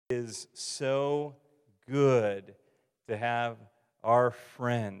Is so good to have our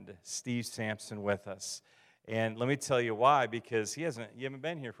friend Steve Sampson with us. And let me tell you why, because you haven't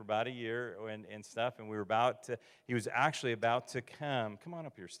been here for about a year and stuff, and he was actually about to come on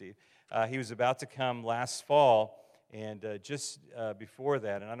up here, Steve. He was about to come last fall, and just before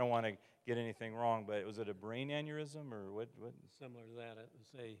that, and I don't want to get anything wrong, but was it a brain aneurysm or what? Similar to that, it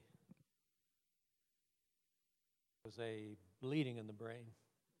was a bleeding in the brain.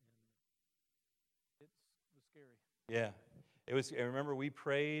 It was scary. Yeah. It was. I remember we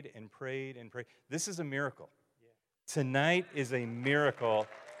prayed and prayed and prayed. This is a miracle. Yeah. Tonight is a miracle.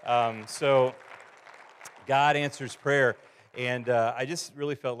 So God answers prayer. And I just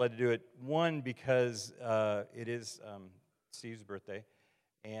really felt led to do it. One, because it is Steve's birthday.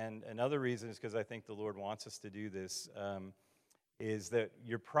 And another reason is because I think the Lord wants us to do this. Is that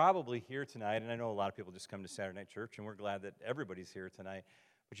you're probably here tonight, and I know a lot of people just come to Saturday Night Church, and we're glad that everybody's here tonight.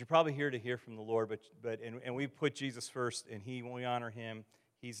 But you're probably here to hear from the Lord. And we put Jesus first, and we honor Him.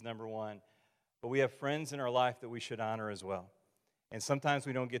 He's number one. But we have friends in our life that we should honor as well. And sometimes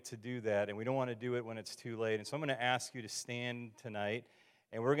we don't get to do that, and we don't want to do it when it's too late. And so I'm going to ask you to stand tonight,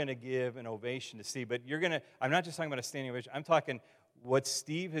 and we're going to give an ovation to Steve. But I'm not just talking about a standing ovation. I'm talking what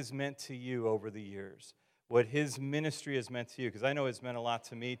Steve has meant to you over the years, what his ministry has meant to you, because I know it's meant a lot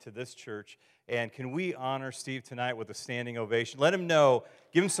to me, to this church. And can we honor Steve tonight with a standing ovation? Let him know.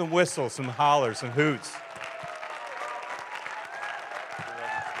 Give him some whistles, some hollers, some hoots.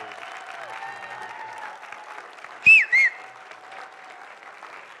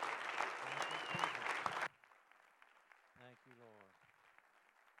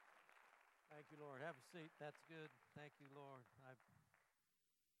 Have a seat. That's good. Thank you, Lord.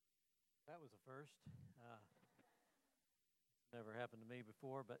 That was a first. Never happened to me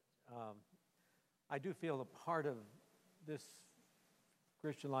before, but I do feel a part of this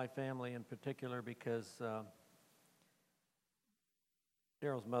Christian Life family in particular because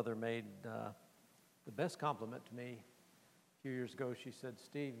Daryl's mother made the best compliment to me a few years ago. She said,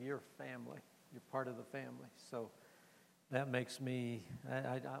 "Steve, you're family. You're part of the family." So that makes me,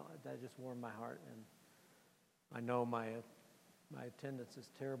 that just warmed my heart. And I know my attendance is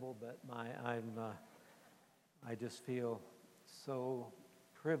terrible, but I just feel so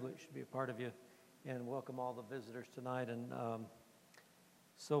privileged to be a part of you and welcome all the visitors tonight and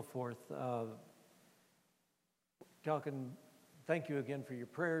so forth. Thank you again for your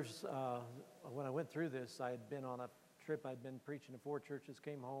prayers. When I went through this, I had been on a trip. I'd been preaching to 4 churches,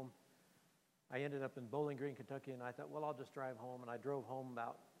 came home. I ended up in Bowling Green, Kentucky, and I thought, well, I'll just drive home. And I drove home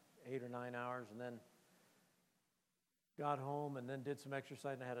about 8 or 9 hours and then got home and then did some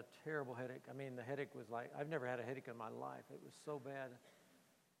exercise, and I had a terrible headache. I mean, the headache was like, I've never had a headache in my life. It was so bad.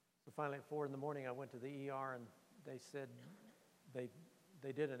 So finally at 4 in the morning, I went to the ER, and they said they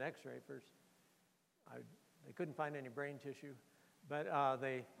did an x-ray first. They couldn't find any brain tissue, but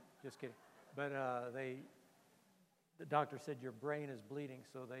just kidding. But the doctor said, your brain is bleeding,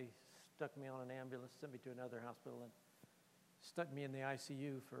 so they stuck me on an ambulance, sent me to another hospital, and stuck me in the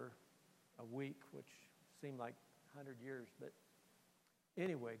ICU for a week, which seemed like 100 years. But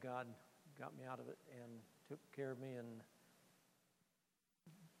anyway, God got me out of it and took care of me, and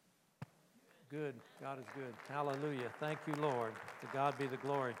good. God is good. Hallelujah. Thank you, Lord. To God be the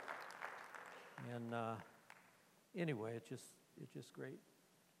glory. And anyway, it's just great.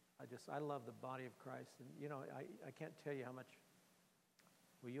 I love the body of Christ. And, you know, I can't tell you how much,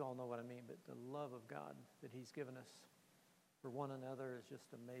 well, you all know what I mean, but the love of God that He's given us for one another is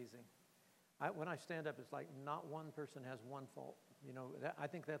just amazing. When I stand up, it's like not one person has one fault. You know, I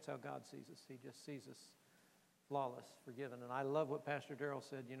think that's how God sees us. He just sees us flawless, forgiven. And I love what Pastor Darrell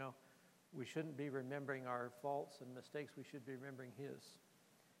said, you know, we shouldn't be remembering our faults and mistakes. We should be remembering His.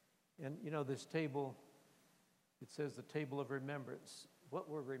 And, you know, this table, it says the table of remembrance. What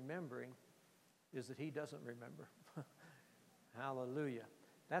we're remembering is that He doesn't remember. Hallelujah.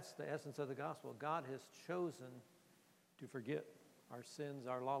 That's the essence of the gospel. God has chosen to forget our sins,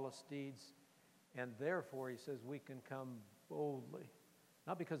 our lawless deeds, and therefore, He says, we can come boldly.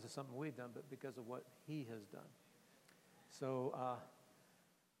 Not because of something we've done, but because of what He has done. So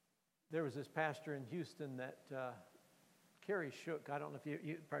there was this pastor in Houston that Kerry Shook. I don't know if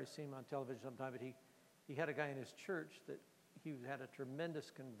you've probably seen him on television sometime, but he had a guy in his church that he had a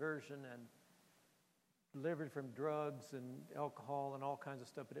tremendous conversion and delivered from drugs and alcohol and all kinds of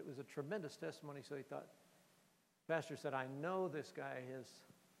stuff. But it was a tremendous testimony, so he thought, pastor said, I know this guy is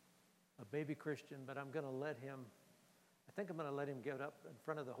a baby Christian, but I think I'm going to let him get up in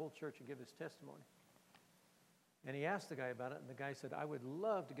front of the whole church and give his testimony. And he asked the guy about it, and the guy said, I would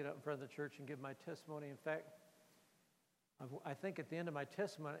love to get up in front of the church and give my testimony. In fact, I think at the end of my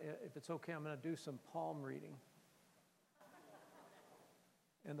testimony, if it's okay, I'm going to do some palm reading.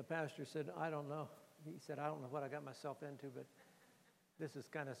 And the pastor said, I don't know. He said, I don't know what I got myself into, but this is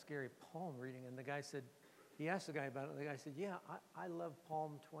kind of scary, palm reading. And the guy said, he asked the guy about it, and the guy said, yeah, I love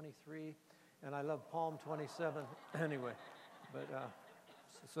Psalm 23, and I love Psalm 27. Anyway, but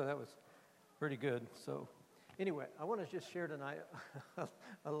so that was pretty good. So anyway, I want to just share tonight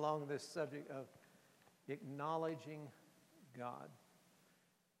along this subject of acknowledging God.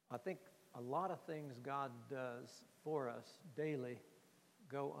 I think a lot of things God does for us daily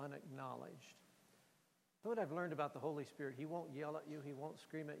go unacknowledged. What I've learned about the Holy Spirit, He won't yell at you, He won't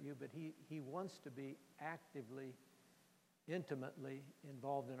scream at you, but He wants to be actively, intimately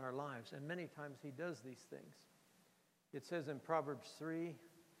involved in our lives. And many times He does these things. It says in Proverbs 3,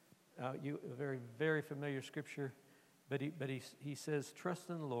 a very, very familiar scripture, but he says, trust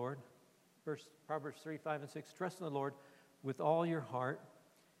in the Lord. Proverbs 3, 5, and 6, trust in the Lord with all your heart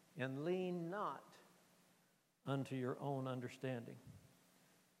and lean not unto your own understanding.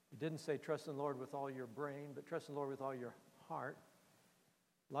 It didn't say trust in the Lord with all your brain, but trust in the Lord with all your heart.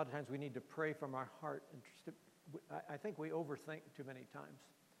 A lot of times we need to pray from our heart. I think we overthink too many times.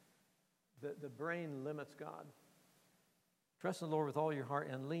 The brain limits God. Trust in the Lord with all your heart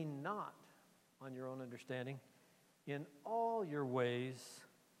and lean not on your own understanding. In all your ways,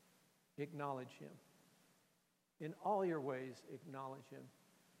 acknowledge Him. In all your ways, acknowledge Him.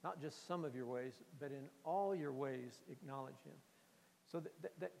 Not just some of your ways, but in all your ways, acknowledge Him. So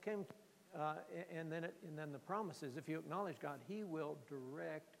that came, and then the promise is, if you acknowledge God, He will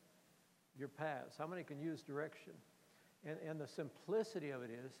direct your paths. How many can use direction? And the simplicity of it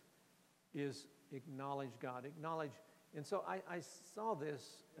is acknowledge God. Acknowledge. And so I saw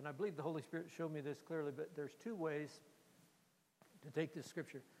this, and I believe the Holy Spirit showed me this clearly, but there's two ways to take this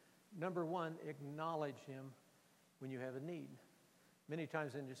scripture. Number one, acknowledge Him when you have a need. Many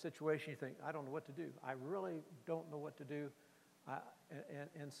times in your situation, you think, I don't know what to do. I really don't know what to do.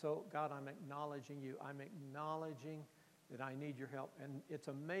 And so, God, I'm acknowledging you. I'm acknowledging that I need your help. And it's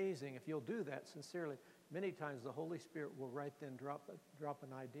amazing if you'll do that sincerely. Many times the Holy Spirit will right then drop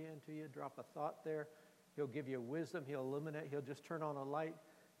an idea into you, drop a thought there. He'll give you wisdom. He'll illuminate. He'll just turn on a light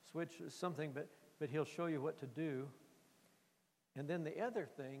switch, something, but He'll show you what to do. And then the other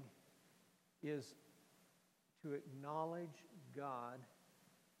thing is to acknowledge God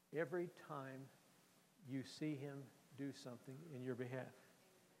every time you see Him do something in your behalf.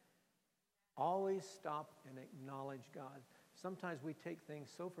 Always stop and acknowledge God. Sometimes we take things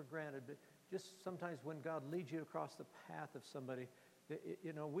so for granted, but just sometimes when God leads you across the path of somebody,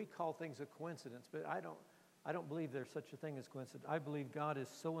 we call things a coincidence, but I don't believe there's such a thing as coincidence. I believe God is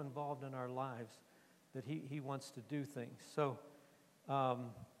so involved in our lives that He wants to do things. So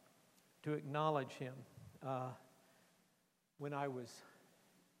to acknowledge Him. When I was,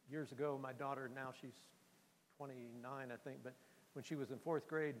 years ago, my daughter, now she's 29, I think, but when she was in fourth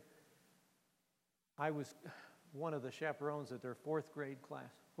grade, I was one of the chaperones at their fourth grade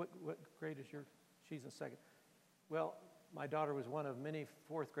class. What grade is yours? She's in second. Well, my daughter was one of many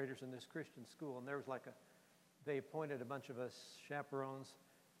fourth graders in this Christian school, and there was they appointed a bunch of us chaperones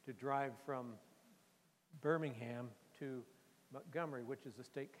to drive from Birmingham to Montgomery, which is the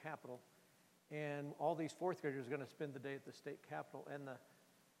state capital, and all these fourth graders were going to spend the day at the state capital,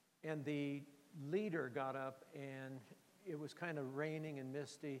 and the leader got up, and it was kind of raining and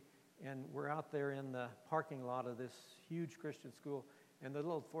misty, and we're out there in the parking lot of this huge Christian school, and the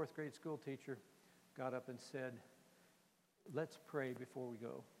little fourth grade school teacher got up and said, let's pray before we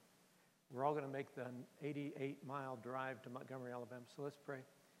go. We're all going to make the 88-mile drive to Montgomery, Alabama, so let's pray.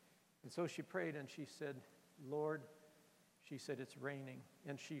 And so she prayed, and she said, Lord, she said, it's raining.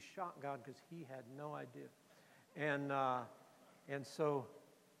 And she shocked God because He had no idea. And so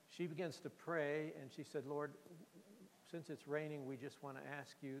she begins to pray, and she said, Lord, since it's raining, we just want to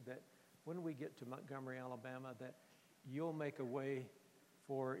ask you that when we get to Montgomery, Alabama, that you'll make a way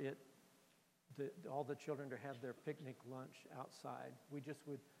for all the children to have their picnic lunch outside. We just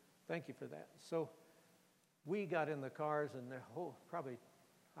would thank you for that. So we got in the cars, and probably,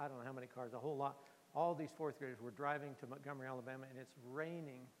 I don't know how many cars, a whole lot. All these fourth graders were driving to Montgomery, Alabama, and it's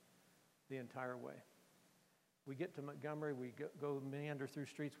raining the entire way. We get to Montgomery, we go meander through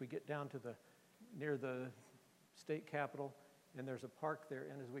streets, we get down to near the state capitol, and there's a park there,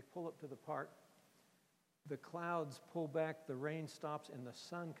 and as we pull up to the park, the clouds pull back, the rain stops, and the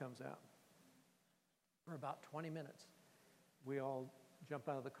sun comes out. For about 20 minutes, we all jump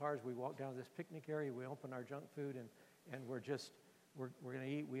out of the cars, we walk down to this picnic area, we open our junk food, and we're going to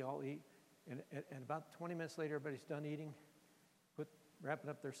eat, we all eat, and about 20 minutes later, everybody's done eating,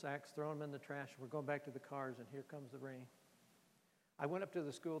 wrapping up their sacks, throwing them in the trash. We're going back to the cars, and here comes the rain. I went up to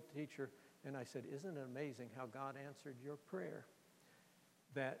the school teacher and I said, isn't it amazing how God answered your prayer?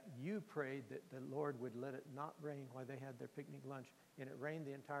 That you prayed that the Lord would let it not rain while they had their picnic lunch, and it rained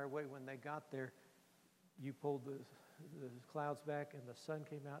the entire way. When they got there, you pulled the clouds back and the sun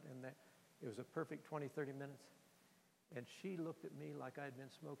came out, and it was a perfect 20, 30 minutes. And she looked at me like I'd been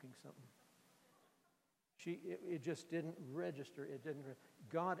smoking something. It just didn't register.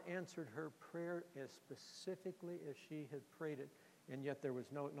 God answered her prayer as specifically as she had prayed it, and yet there was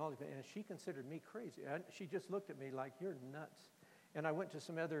no acknowledgement. And she considered me crazy. She just looked at me like, you're nuts. And I went to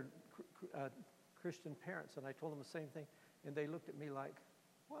some other Christian parents, and I told them the same thing, and they looked at me like,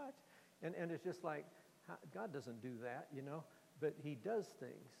 what? And it's just like, God doesn't do that, but he does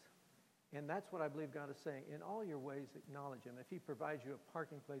things. And that's what I believe God is saying. In all your ways, acknowledge him. If he provides you a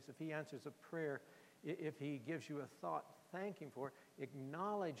parking place, if he answers a prayer, if he gives you a thought, thank him for it,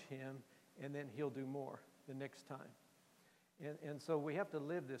 acknowledge him, and then he'll do more the next time. And so we have to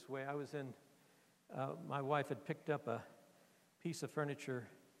live this way. I was my wife had picked up a piece of furniture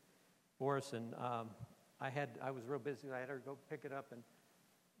for us, and I was real busy. I had her go pick it up, and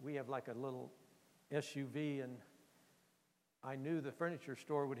we have like a little SUV, and I knew the furniture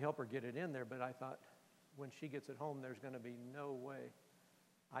store would help her get it in there, but I thought when she gets it home, there's going to be no way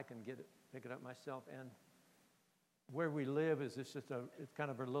I can pick it up myself. And where we live is it was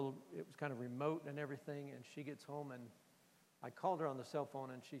kind of remote and everything, and she gets home, and I called her on the cell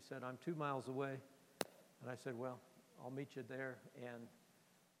phone, and she said, I'm 2 miles away. And I said, well, I'll meet you there. And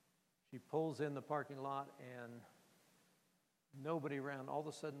she pulls in the parking lot, and nobody around. All of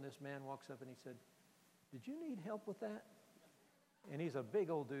a sudden, this man walks up, and he said, did you need help with that? And he's a big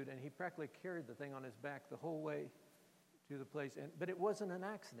old dude, and he practically carried the thing on his back the whole way to the place. But it wasn't an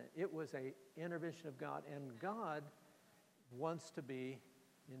accident. It was an intervention of God, and God wants to be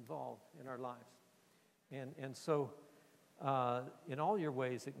involved in our lives. And so in all your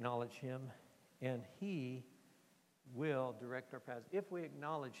ways, acknowledge him, and he will direct our paths. If we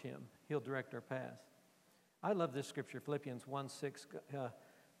acknowledge him, he'll direct our paths. I love this scripture, Philippians 1:6.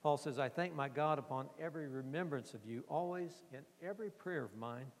 Paul says, I thank my God upon every remembrance of you, always in every prayer of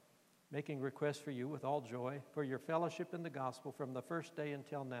mine, making requests for you with all joy, for your fellowship in the gospel from the first day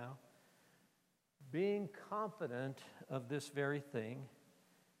until now, being confident of this very thing,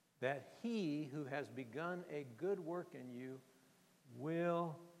 that he who has begun a good work in you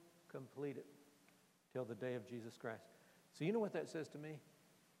will complete it till the day of Jesus Christ. So you know what that says to me?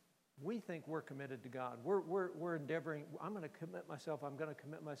 We think we're committed to God. We're endeavoring, I'm going to commit myself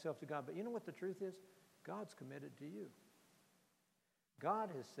to God. But you know what the truth is? God's committed to you. God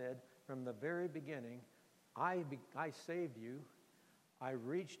has said from the very beginning, I saved you, I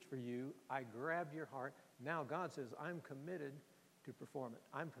reached for you, I grabbed your heart. Now God says, I'm committed to perform it.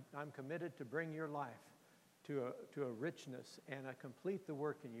 I'm committed to bring your life to a richness and complete the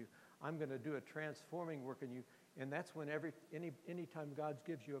work in you. I'm going to do a transforming work in you. And that's when anytime God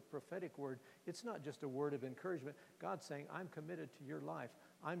gives you a prophetic word, it's not just a word of encouragement. God's saying, I'm committed to your life.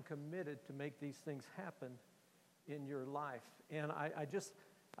 I'm committed to make these things happen in your life. And I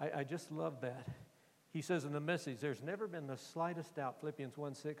just love that. He says in the Message, there's never been the slightest doubt, Philippians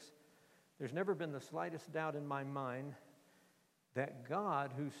 1:6, there's never been the slightest doubt in my mind that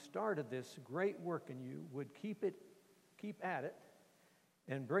God, who started this great work in you, would keep at it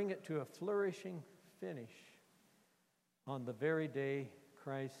and bring it to a flourishing finish on the very day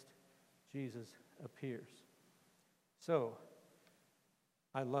Christ Jesus appears. So,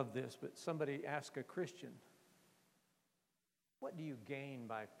 I love this, but somebody asked a Christian, what do you gain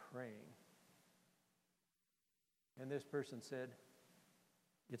by praying? And this person said,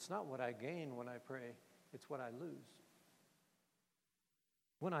 it's not what I gain when I pray, it's what I lose.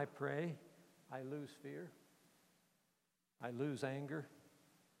 When I pray, I lose fear, I lose anger,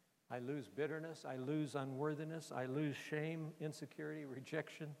 I lose bitterness, I lose unworthiness, I lose shame, insecurity,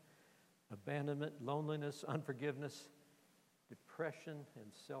 rejection, abandonment, loneliness, unforgiveness, depression, and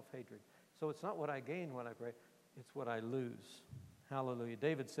self-hatred. So it's not what I gain when I pray, it's what I lose. Hallelujah.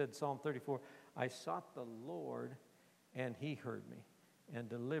 David said, Psalm 34, I sought the Lord, and he heard me and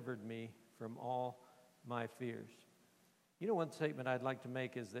delivered me from all my fears. You know, one statement I'd like to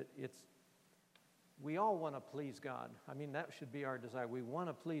make is that we all want to please God. I mean, that should be our desire. We want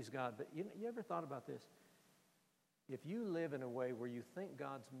to please God. But you ever thought about this? If you live in a way where you think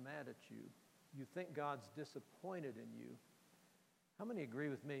God's mad at you, you think God's disappointed in you, how many agree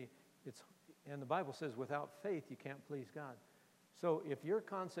with me? And the Bible says without faith you can't please God. So if your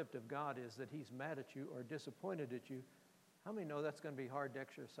concept of God is that he's mad at you or disappointed at you, how many know that's going to be hard to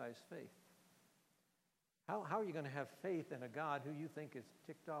exercise faith? How are you going to have faith in a God who you think is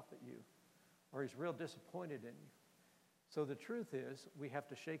ticked off at you or is real disappointed in you? So the truth is, we have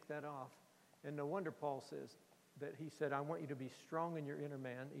to shake that off. And no wonder Paul says that he said, I want you to be strong in your inner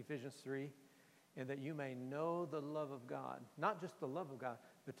man, Ephesians 3, and that you may know the love of God. Not just the love of God,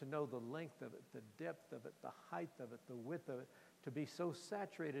 but to know the length of it, the depth of it, the height of it, the width of it, to be so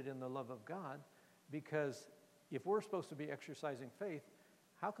saturated in the love of God, because if we're supposed to be exercising faith,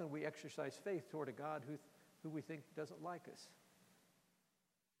 how can we exercise faith toward a God who we think doesn't like us?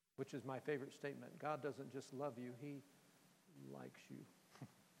 Which is my favorite statement. God doesn't just love you, he likes you.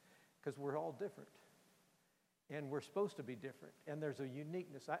 Because we're all different. And we're supposed to be different. And there's a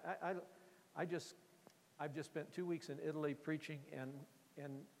uniqueness. I've just spent 2 weeks in Italy preaching,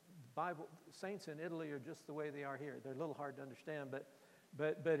 and Bible saints in Italy are just the way they are here. They're a little hard to understand,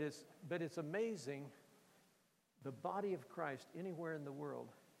 but it's amazing. The body of Christ anywhere in the world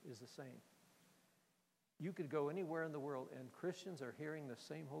is the same. You could go anywhere in the world, and Christians are hearing the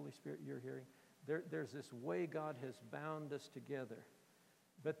same Holy Spirit you're hearing. There's this way God has bound us together.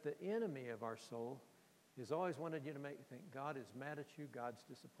 But the enemy of our soul has always wanted you to make you think God is mad at you, God's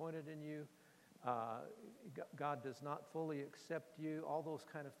disappointed in you, God does not fully accept you, all those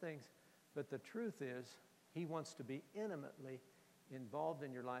kind of things. But the truth is, he wants to be intimately involved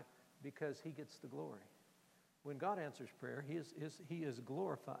in your life because he gets the glory. When God answers prayer, he is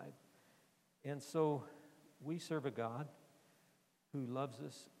glorified. And so we serve a God who loves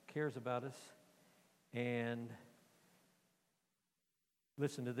us, cares about us, and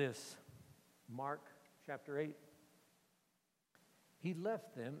listen to this, Mark chapter 8. He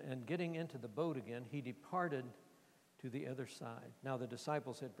left them, and getting into the boat again, he departed to the other side. Now the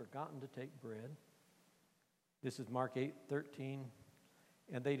disciples had forgotten to take bread. This is Mark 8:13.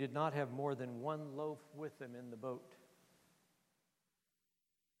 And they did not have more than one loaf with them in the boat.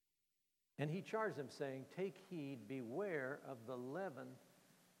 And he charged them, saying, take heed, beware of the leaven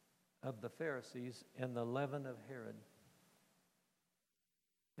of the Pharisees and the leaven of Herod.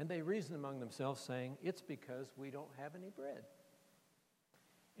 And they reasoned among themselves, saying, it's because we don't have any bread.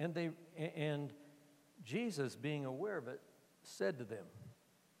 And Jesus, being aware of it, said to them,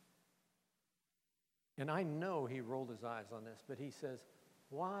 and I know he rolled his eyes on this, but he says,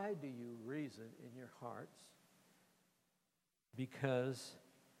 why do you reason in your hearts? Because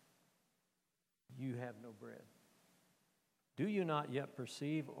you have no bread. Do you not yet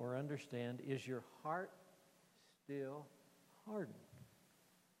perceive or understand? Is your heart still hardened?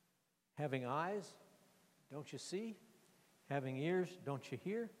 Having eyes, don't you see? Having ears, don't you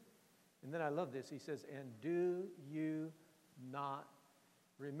hear? And then I love this. He says, and do you not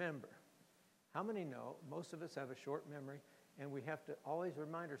remember? How many know? Most of us have a short memory, and we have to always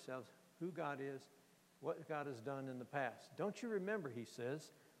remind ourselves who God is, what God has done in the past. Don't you remember, he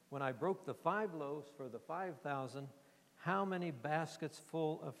says, when I broke the 5 loaves for the 5,000, how many baskets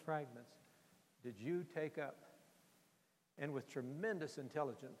full of fragments did you take up? And with tremendous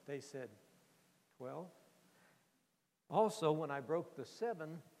intelligence, they said, 12. Also, when I broke the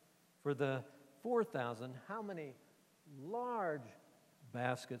 7 for the 4,000, how many large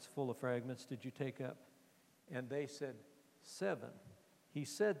baskets full of fragments did you take up? And they said, 7. He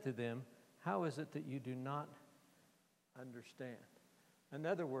said to them, how is it that you do not understand? In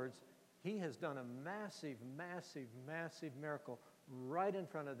other words, he has done a massive, massive, massive miracle right in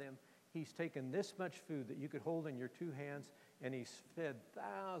front of them. He's taken this much food that you could hold in your 2 hands, and he's fed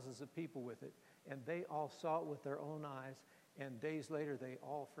thousands of people with it. And they all saw it with their own eyes, and days later they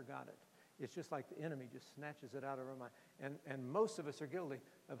all forgot it. It's just like the enemy just snatches it out of our mind. And most of us are guilty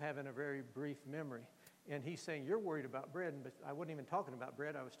of having a very brief memory. And he's saying, you're worried about bread, but I wasn't even talking about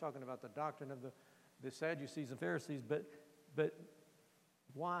bread. I was talking about the doctrine of the Sadducees and Pharisees. But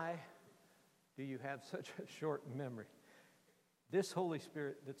why do you have such a short memory? This Holy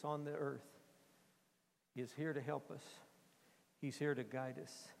Spirit that's on the earth is here to help us. He's here to guide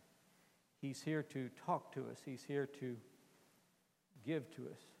us. He's here to talk to us. He's here to give to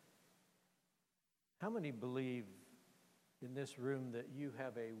us. How many believe in this room that you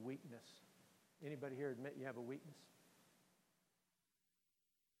have a weakness? Anybody here admit you have a weakness?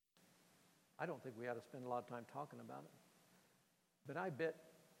 I don't think we ought to spend a lot of time talking about it. But I bet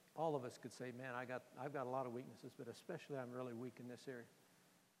all of us could say, man, I've got a lot of weaknesses, but especially I'm really weak in this area.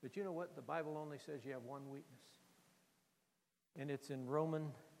 But you know what? The Bible only says you have one weakness. And it's in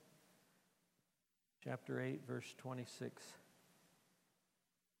Romans chapter 8, verse 26.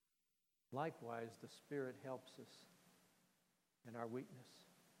 Likewise, the Spirit helps us in our weakness.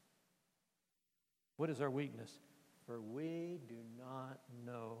 What is our weakness? For we do not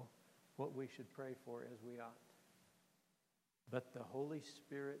know what we should pray for as we ought. But the Holy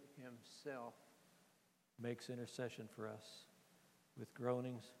Spirit himself makes intercession for us with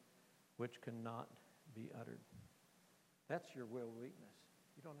groanings which cannot be uttered. That's your will weakness.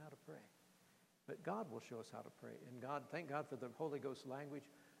 You don't know how to pray. But God will show us how to pray. And God, thank God for the Holy Ghost language,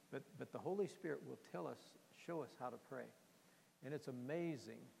 but the Holy Spirit will show us how to pray. And it's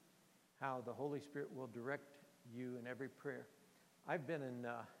amazing how the Holy Spirit will direct you in every prayer. I've been in,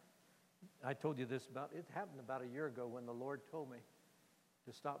 I told you this it happened about a year ago when the Lord told me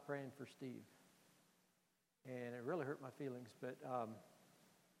to stop praying for Steve. And it really hurt my feelings, but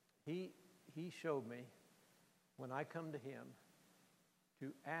he showed me when I come to him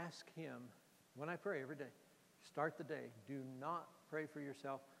to ask him, when I pray every day, start the day, do not pray for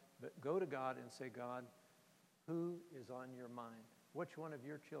yourself, but go to God and say, God, who is on your mind? Which one of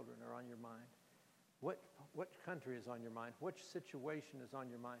your children are on your mind? What country is on your mind? Which situation is on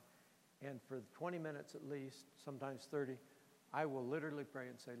your mind? And for 20 minutes at least, sometimes 30, I will literally pray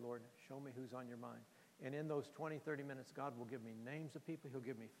and say, Lord, show me who's on your mind. And in those 20, 30 minutes, God will give me names of people. He'll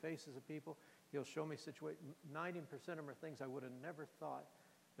give me faces of people. He'll show me situations. 90% of them are things I would have never thought.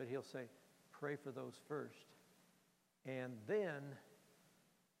 But he'll say, pray for those first. And then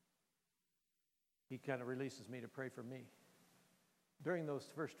he kind of releases me to pray for me. During those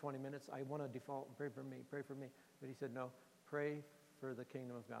first 20 minutes, I want to default and pray for me, pray for me. But he said, no, pray for the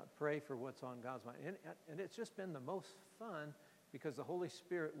kingdom of God. Pray for what's on God's mind. And it's just been the most fun because the Holy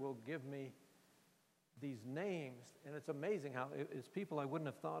Spirit will give me these names. And it's amazing how it's people I wouldn't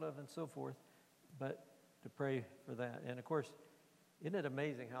have thought of and so forth, but to pray for that. And of course, isn't it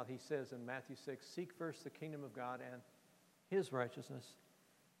amazing how he says in Matthew 6, seek first the kingdom of God and his righteousness,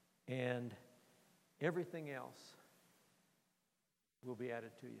 and everything else will be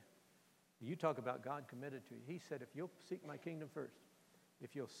added to you. You talk about God committed to you. He said, if you'll seek my kingdom first,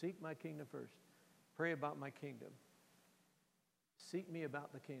 if you'll seek my kingdom first, pray about my kingdom, seek me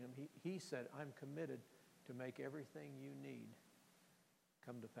about the kingdom, he said, I'm committed to make everything you need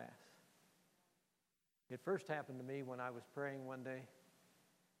come to pass. It first happened to me when I was praying one day.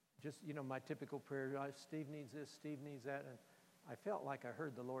 Just, my typical prayer, Steve needs this, Steve needs that. And I felt like I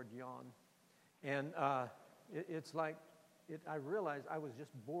heard the Lord yawn. And it's like, I realized I was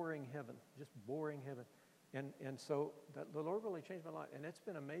just boring heaven. And so the Lord really changed my life. And it's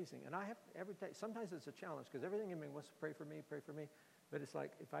been amazing. And I have every day, sometimes it's a challenge because everything in me wants to pray for me. But it's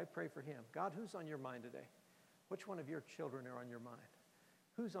like, if I pray for him, God, who's on your mind today? Which one of your children are on your mind?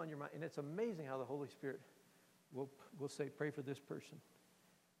 Who's on your mind? And it's amazing how the Holy Spirit will say, pray for this person.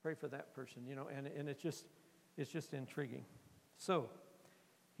 Pray for that person, and it's just intriguing. So,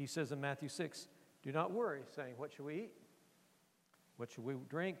 he says in Matthew 6, do not worry, saying, what should we eat? What should we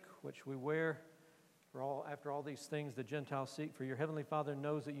drink? What should we wear? After all these things the Gentiles seek, for your heavenly Father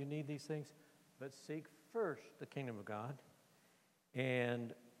knows that you need these things. But seek first the kingdom of God,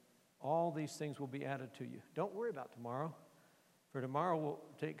 and all these things will be added to you. Don't worry about tomorrow, for tomorrow will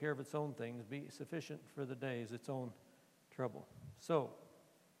take care of its own things. Be sufficient for the day is its own trouble. So,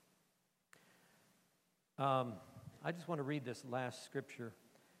 I just want to read this last scripture.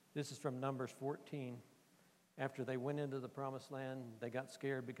 This is from Numbers 14. After they went into the promised land, they got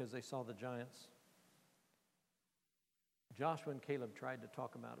scared because they saw the giants. Joshua and Caleb tried to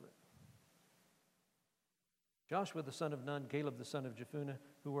talk them out of it. Joshua the son of Nun, Caleb the son of Jephunneh,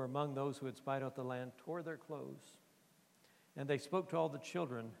 who were among those who had spied out the land, tore their clothes. And they spoke to all the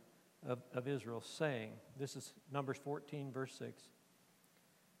children of Israel, saying, this is Numbers 14, verse 6,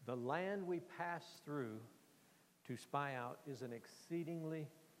 the land we pass through to spy out is an exceedingly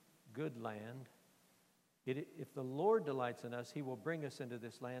good land. If the Lord delights in us, he will bring us into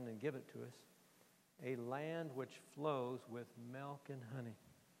this land and give it to us, a land which flows with milk and honey.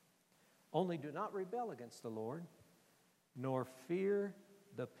 Only do not rebel against the Lord, nor fear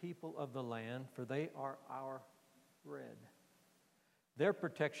the people of the land, for they are our bread. Their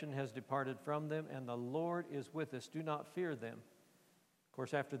protection has departed from them, and the Lord is with us. Do not fear them. Of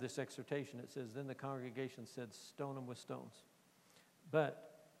course, after this exhortation, it says, then the congregation said, stone them with stones.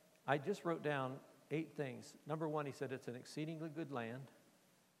 But I just wrote down 8 things. Number 1, he said, it's an exceedingly good land.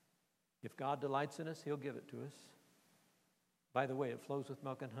 If God delights in us, he'll give it to us. By the way, it flows with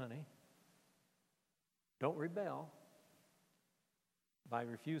milk and honey. Don't rebel by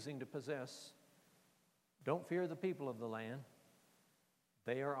refusing to possess. Don't fear the people of the land.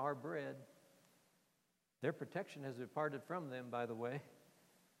 They are our bread. Their protection has departed from them, by the way.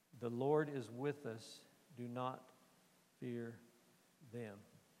 The Lord is with us. Do not fear them.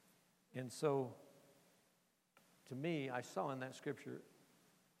 And so, to me, I saw in that scripture,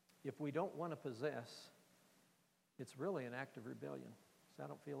 if we don't want to possess, it's really an act of rebellion. So I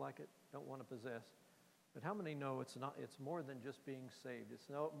don't feel like it, don't want to possess. But how many know it's more than just being saved?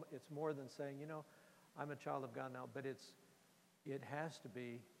 It's more than saying, I'm a child of God now, but it has to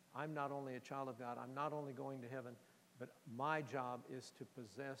be, I'm not only a child of God, I'm not only going to heaven, But my job is to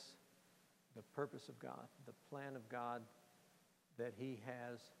possess the purpose of God, the plan of God that He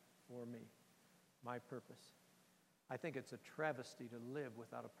has for me, my purpose. I think it's a travesty to live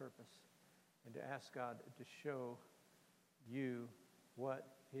without a purpose and to ask God to show you what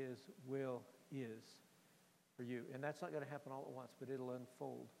His will is for you. And that's not going to happen all at once, but it'll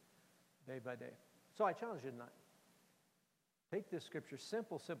unfold day by day. So I challenge you tonight. Take this scripture,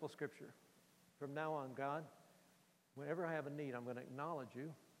 simple scripture. From now on, God, whenever I have a need, I'm going to acknowledge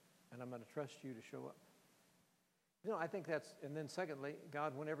you, and I'm going to trust you to show up. You know, I think that's, and then secondly,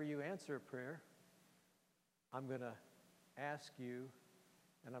 God, whenever you answer a prayer, I'm going to ask you,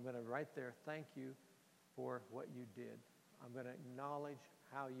 and I'm going to right there thank you for what you did. I'm going to acknowledge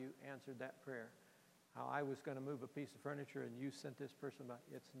how you answered that prayer, how I was going to move a piece of furniture and you sent this person by.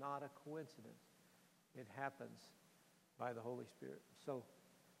 It's not a coincidence. It happens by the Holy Spirit. So,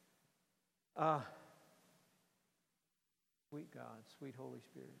 sweet God, sweet Holy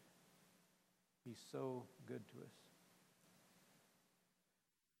Spirit, He's so good to us.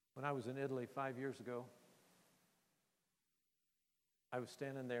 When I was in Italy 5 years ago, I was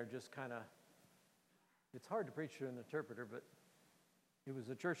standing there just kind of, it's hard to preach to an interpreter, but it was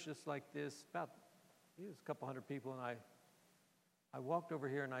a church just like this, it was a couple hundred people, and I walked over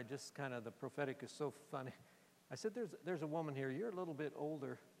here and I just kind of, the prophetic is so funny. I said, there's a woman here, you're a little bit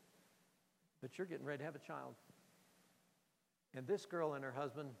older, but you're getting ready to have a child. And this girl and her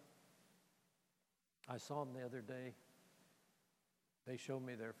husband, I saw them the other day. They showed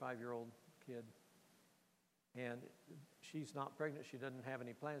me their 5-year-old kid. And she's not pregnant. She doesn't have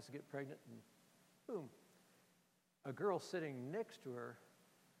any plans to get pregnant. And boom, a girl sitting next to her,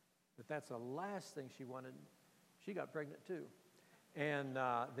 but that's the last thing she wanted. She got pregnant too. And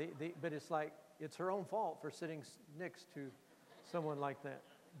but it's like, it's her own fault for sitting next to someone like that.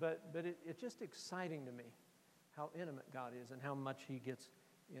 But it's just exciting to me how intimate God is and how much He gets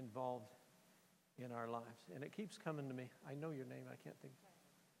involved in our lives. And it keeps coming to me. I know your name. I can't think.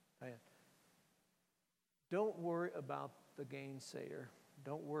 Diane. Don't worry about the gainsayer.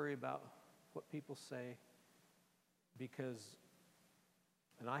 Don't worry about what people say, because,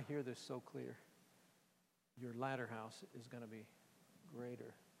 and I hear this so clear, your latter house is going to be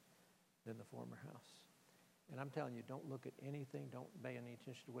greater than the former house. And I'm telling you, don't look at anything, don't pay any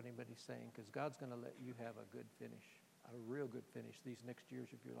attention to what anybody's saying, because God's going to let you have a good finish, a real good finish these next years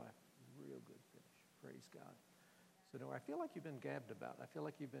of your life. Real good finish. Praise God. So I feel like you've been gabbed about. I feel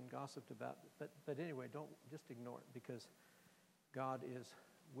like you've been gossiped about. But anyway, don't just ignore it, because God is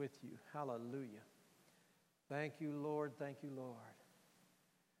with you. Hallelujah. Thank you, Lord. Thank you, Lord.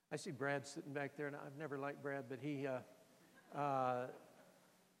 I see Brad sitting back there, and I've never liked Brad, but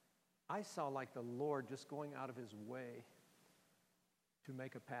I saw like the Lord just going out of His way to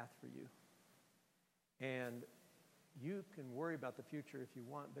make a path for you. And you can worry about the future if you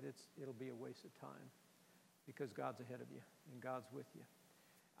want, but it'll be a waste of time, because God's ahead of you and God's with you.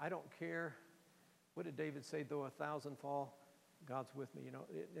 I don't care. What did David say? Though 1,000 fall, God's with me. You know,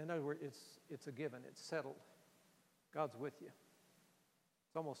 in other words, it's a given. It's settled. God's with you.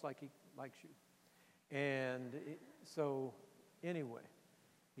 It's almost like He likes you. And so anyway,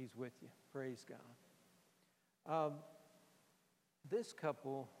 He's with you. Praise God. This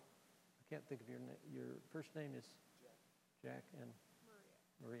couple, I can't think of your name. Your first name is Jack and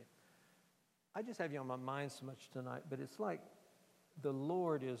Maria. I just have you on my mind so much tonight, but it's like the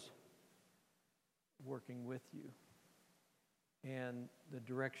Lord is working with you, and the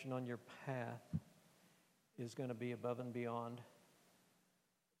direction on your path is going to be above and beyond.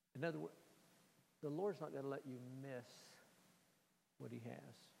 In other words, the Lord's not going to let you miss what He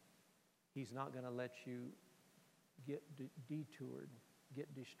has. He's not going to let you get detoured,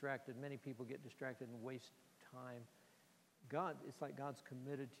 get distracted. Many people get distracted and waste time. God, it's like God's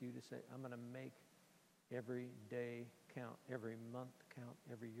committed to you to say, I'm going to make every day count, every month count,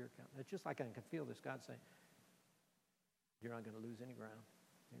 every year count. It's just like I can feel this. God saying, you're not going to lose any ground.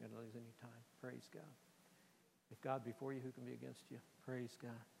 You're not going to lose any time. Praise God. If God be for you, who can be against you? Praise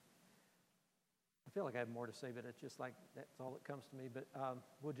God. I feel like I have more to say, but it's just like that's all that comes to me. But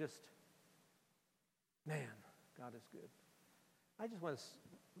we'll just, man, God is good. I just want to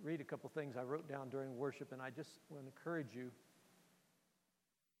read a couple things I wrote down during worship, and I just want to encourage you.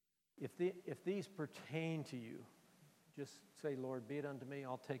 If these pertain to you, just say, Lord, be it unto me,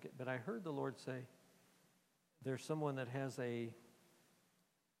 I'll take it. But I heard the Lord say, there's someone that has a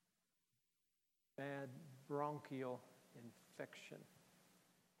bad bronchial infection.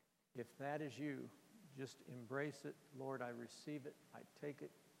 If that is you, just embrace it. Lord, I receive it. I take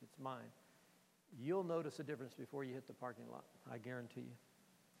it. It's mine. You'll notice a difference before you hit the parking lot. I guarantee you.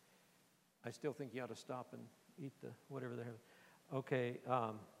 I still think you ought to stop and eat the whatever they're having. Okay.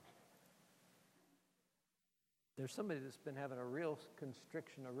 There's somebody that's been having a real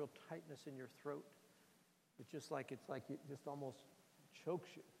constriction, a real tightness in your throat. It's like it just almost chokes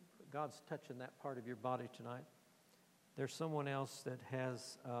you. God's touching that part of your body tonight. There's someone else that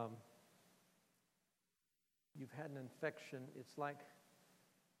has, you've had an infection. It's like,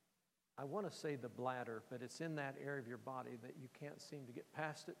 I want to say the bladder, but it's in that area of your body that you can't seem to get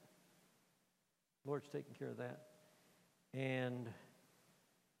past it. Lord's taking care of that. And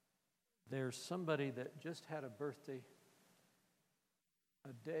there's somebody that just had a birthday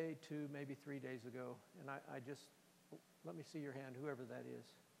a day, 2, maybe 3 days ago. And I just, let me see your hand, whoever that is.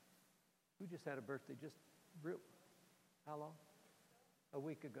 Who just had a birthday? How long? A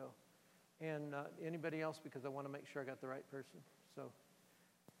week ago. And anybody else? Because I want to make sure I got the right person. So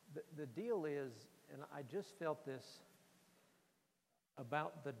the deal is, and I just felt this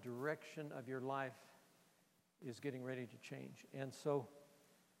about the direction of your life is getting ready to change. And so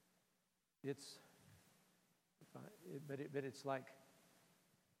but it's like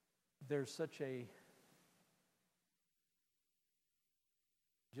there's such a,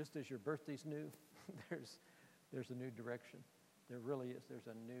 just as your birthday's new, there's a new direction. There really is. There's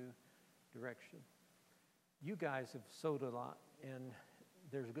a new direction. You guys have sowed a lot, and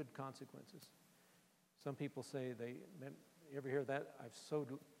there's good consequences. Some people say you ever hear that?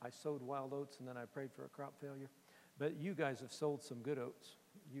 I sowed wild oats, and then I prayed for a crop failure. But you guys have sowed some good oats.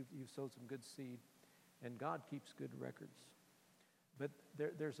 You've sowed some good seed, and God keeps good records. But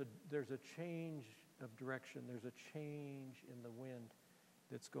there's a change of direction. There's a change in the wind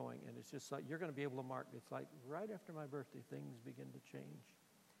that's going, and it's just like you're going to be able to mark. It's like right after my birthday, things begin to change.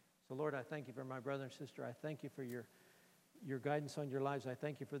 So Lord, I thank you for my brother and sister. I thank you for your guidance on your lives. I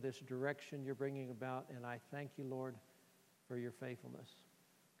thank you for this direction you're bringing about, and I thank you, Lord, for your faithfulness.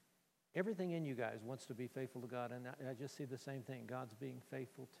 Everything in you guys wants to be faithful to God, and I just see the same thing. God's being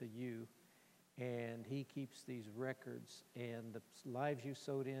faithful to you, and he keeps these records, and the lives you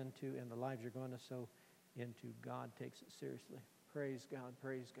sowed into and the lives you're going to sow into, God takes it seriously. Praise God,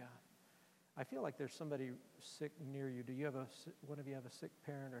 praise God. I feel like there's somebody sick near you. Do you have one of you have a sick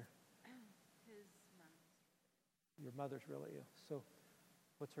parent or? His mom's. Your mother's really ill. So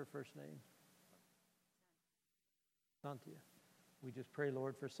what's her first name? Santia. We just pray,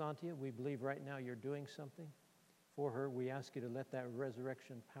 Lord, for Santia. We believe right now you're doing something for her. We ask you to let that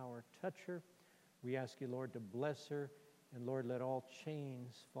resurrection power touch her. We ask you, Lord, to bless her. And, Lord, let all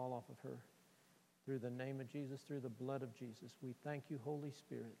chains fall off of her. Through the name of Jesus, through the blood of Jesus, we thank you, Holy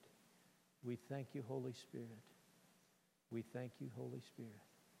Spirit. We thank you, Holy Spirit. We thank you, Holy Spirit.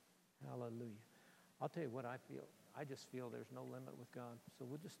 Hallelujah. I'll tell you what I feel. I just feel there's no limit with God. So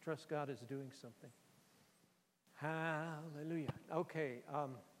we'll just trust God is doing something. Hallelujah. Okay. I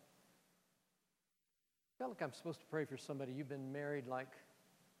feel like I'm supposed to pray for somebody. You've been married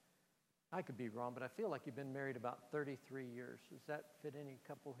I could be wrong, but I feel like you've been married about 33 years. Does that fit any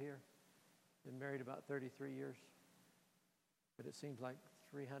couple here? Been married about 33 years? But it seems like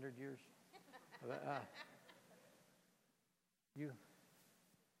 300 years. You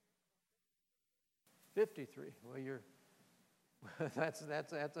 53. Well, you're that's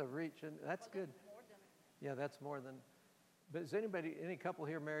a reach, and that's good. Yeah, that's more than. But is any couple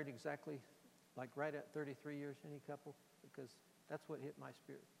here married exactly like right at 33 years? Any couple? Because that's what hit my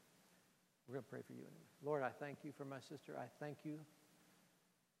spirit. We're going to pray for you anyway. Lord, I thank you for my sister. I thank you.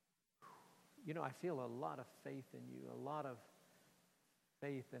 You know, I feel a lot of faith in you, a lot of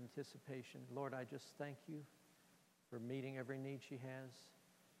faith, anticipation. Lord, I just thank you for meeting every need she has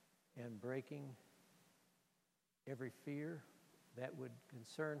and breaking every fear that would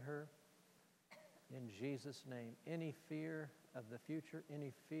concern her. In Jesus' name, any fear of the future,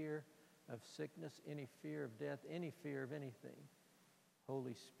 any fear of sickness, any fear of death, any fear of anything,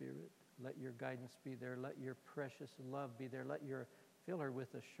 Holy Spirit, let your guidance be there. Let your precious love be there. Fill her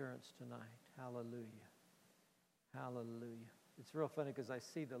with assurance tonight. Hallelujah. Hallelujah. It's real funny because I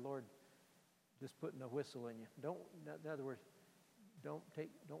see the Lord just putting a whistle in you. In other words, don't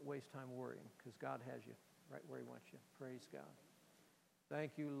waste time worrying because God has you right where he wants you. Praise God.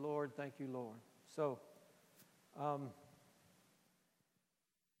 Thank you, Lord. Thank you, Lord. So,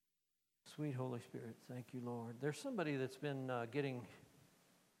 sweet Holy Spirit, thank you, Lord. There's somebody that's been getting,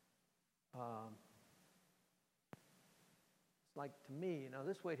 it's like to me,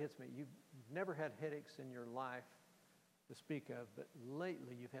 this way it hits me. You've never had headaches in your life to speak of, but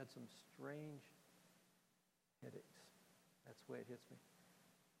lately you've had some strange headaches. That's the way it hits me.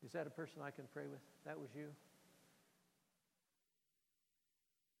 Is that a person I can pray with? That was you?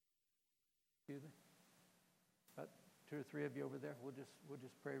 Excuse me? About 2 or 3 of you over there. We'll just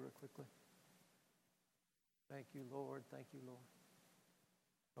pray real quickly. Thank you, Lord. Thank you, Lord.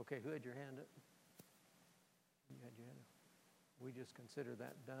 Okay, who had your hand up? You had your hand up. We just consider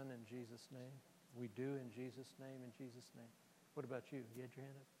that done in Jesus' name. We do in Jesus' name, in Jesus' name. What about you? You had your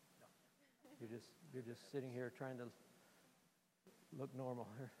hand up? No. You're just sitting here trying to look normal.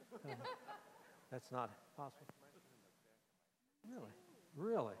 That's not possible. Really?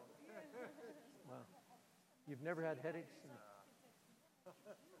 Really? Wow. You've never had headaches?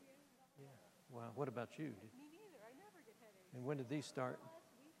 Yeah. Wow. What about you? Me neither. I never get headaches. And when did these start? Last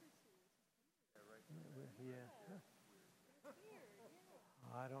week or two. Yeah.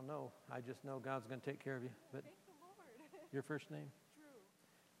 I don't know. I just know God's going to take care of you. But Thank the Lord. your first name? Drew.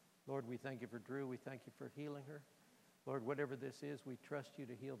 Lord, we thank you for Drew. We thank you for healing her. Lord, whatever this is, we trust you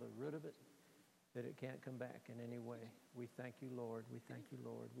to heal the root of it, that it can't come back in any way. We thank you, Lord. We thank you,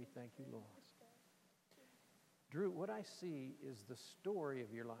 Lord. We thank you, Lord. Drew, what I see is the story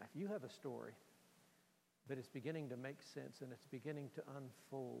of your life. You have a story, but it's beginning to make sense and it's beginning to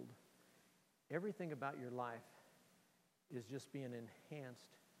unfold. Everything about your life is just being enhanced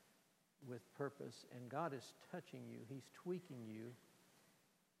with purpose, and God is touching you. He's tweaking you,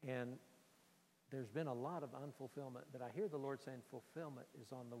 and there's been a lot of unfulfillment, but I hear the Lord saying fulfillment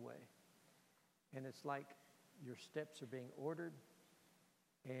is on the way. And it's like your steps are being ordered,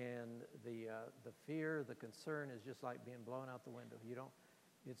 and the fear, the concern is just like being blown out the window. You don't,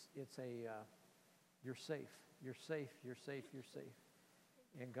 you're safe, you're safe, you're safe, you're safe.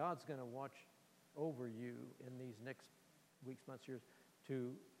 And God's going to watch over you in these next weeks, months, years,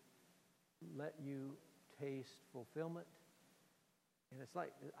 to let you taste fulfillment. And it's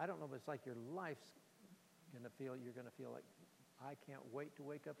like, I don't know, but it's like your life's going to feel, you're going to feel like, I can't wait to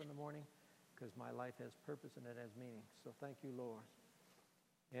wake up in the morning because my life has purpose and it has meaning. So thank you, Lord.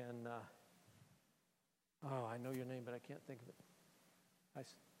 And, I know your name, but I can't think of it.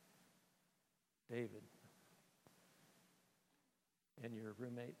 David. And your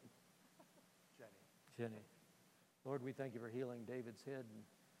roommate? Jenny. Lord, we thank you for healing David's head. And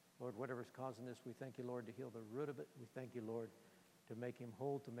Lord, whatever's causing this, we thank you, Lord, to heal the root of it. We thank you, Lord, to make him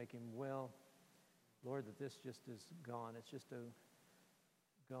whole, to make him well. Lord, that this just is gone. It's just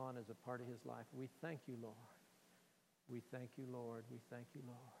gone as a part of his life. We thank you, Lord. We thank you, Lord. We thank you,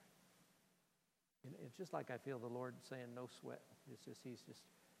 Lord. And it's just like I feel the Lord saying, no sweat. It's just, he's just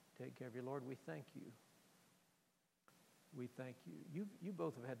taking care of you. Lord, we thank you. We thank you. You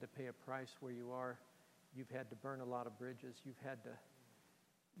both have had to pay a price where you are. You've had to burn a lot of bridges. You've had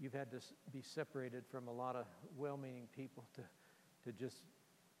to be separated from a lot of well-meaning people to just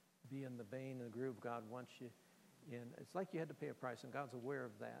be in the vein and the groove God wants you in. It's like you had to pay a price, and God's aware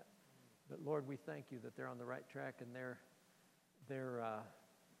of that. But Lord, we thank you that they're on the right track, and they're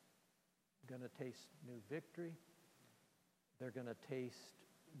going to taste new victory. They're going to taste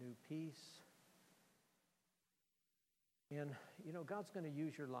new peace. And, you know, God's going to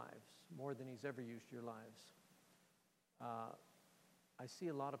use your lives more than he's ever used your lives. I see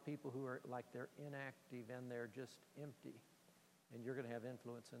a lot of people who are like they're inactive and they're just empty, and you're going to have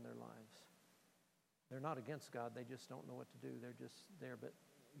influence in their lives. They're not against God. They just don't know what to do. They're just there, but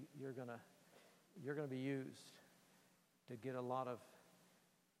you're going to be used to get a lot of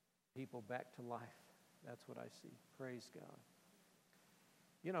people back to life. That's what I see. Praise God.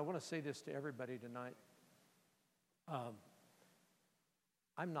 You know, I want to say this to everybody tonight.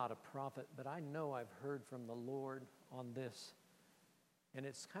 I'm not a prophet, but I know I've heard from the Lord on this. And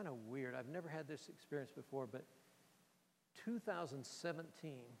it's kind of weird. I've never had this experience before, but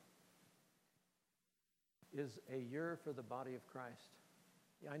 2017 is a year for the body of Christ.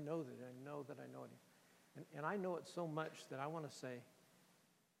 I know that. I know it. And I know it so much that I want to say,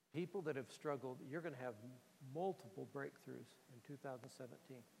 people that have struggled, you're going to have multiple breakthroughs in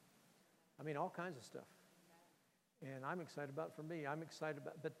 2017. I mean, all kinds of stuff. And I'm excited about it for me. I'm excited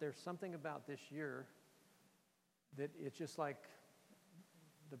about, but there's something about this year that it's just like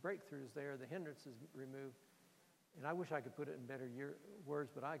the breakthrough is there, the hindrance is removed. And I wish I could put it in better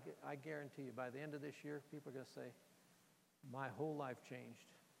words, but I guarantee you by the end of this year, people are going to say, my whole life changed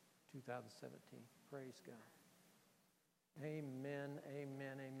 2017. Praise God. Amen,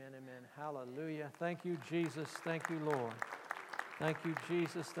 amen, amen, amen. Hallelujah. Thank you, Jesus. Thank you, Lord. Thank you,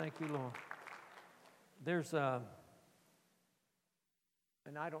 Jesus. Thank you, Lord. There's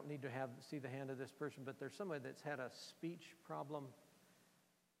and I don't need to see the hand of this person, but there's somebody that's had a speech problem.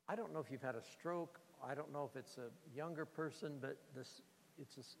 I don't know if you've had a stroke. I don't know if it's a younger person, but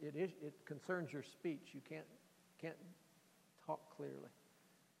it concerns your speech. You can't talk clearly.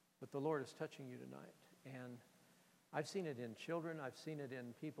 But the Lord is touching you tonight. And I've seen it in children. I've seen it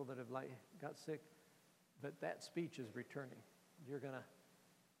in people that have got sick. But that speech is returning. You're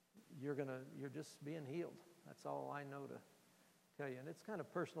just being healed. That's all I know to tell you. And it's kind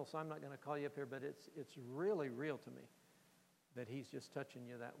of personal, so I'm not going to call you up here, but it's really real to me that he's just touching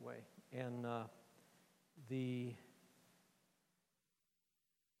you that way. And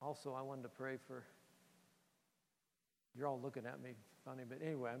also, I wanted to pray for, you're all looking at me funny, but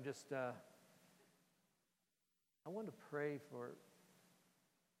anyway, I'm just, I wanted to pray for,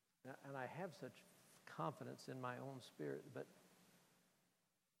 and I have such confidence in my own spirit, but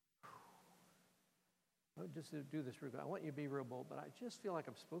I would just do this real quick. I want you to be real bold, but I just feel like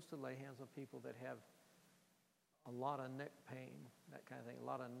I'm supposed to lay hands on people that have a lot of neck pain, that kind of thing, a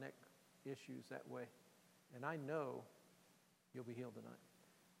lot of neck issues that way. And I know you'll be healed tonight.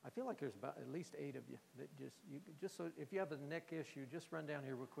 I feel like there's about at least 8 of you that just so if you have a neck issue, just run down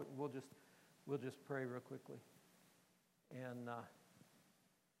here real quick. We'll just pray real quickly. And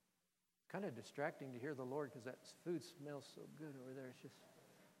kind of distracting to hear the Lord because that food smells so good over there. It's just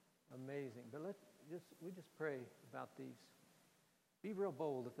amazing. But we just pray about these. Be real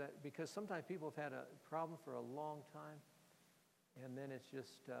bold if that, because sometimes people have had a problem for a long time, and then it's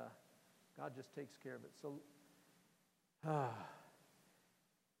just God just takes care of it. So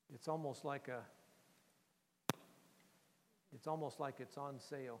it's almost like it's on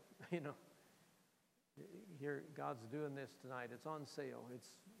sale, you know. Here, God's doing this tonight. It's on sale. It's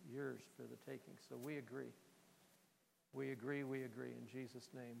yours for the taking. So we agree. We agree. We agree. In Jesus'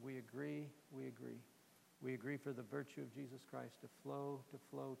 name, we agree. We agree. We agree for the virtue of Jesus Christ to flow, to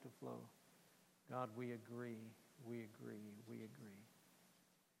flow, to flow. God, we agree. We agree. We agree.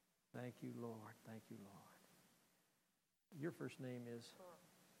 Thank you, Lord. Thank you, Lord. Your first name is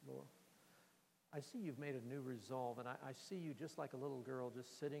Laura. I see you've made a new resolve, and I see you just like a little girl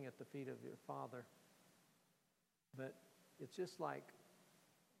just sitting at the feet of your father. But it's just like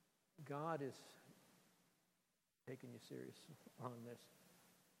God is taking you serious on this.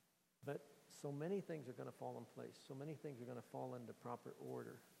 But so many things are going to fall in place. So many things are going to fall into proper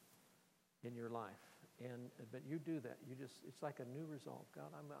order in your life. But you do that. It's like a new resolve.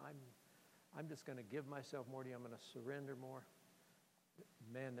 God, I'm just going to give myself more to you. I'm going to surrender more.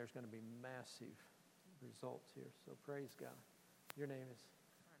 Man, there's going to be massive results here. So praise God. Your name is?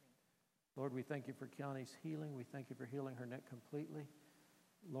 Lord, we thank you for Connie's healing. We thank you for healing her neck completely.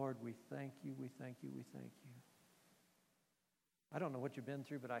 Lord, we thank you, we thank you, we thank you. I don't know what you've been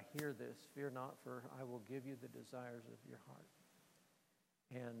through, but I hear this. Fear not, for I will give you the desires of your heart.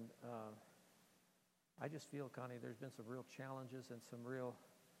 And I just feel, Connie, there's been some real challenges and some real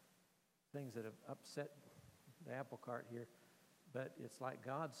things that have upset the apple cart here. But it's like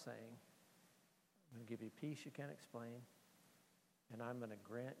God's saying, I'm going to give you peace you can't explain, and I'm going to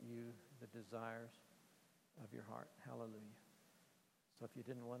grant you the desires of your heart. Hallelujah. So if you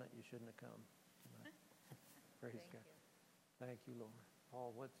didn't want it, you shouldn't have come tonight. Praise God. Thank you, Lord.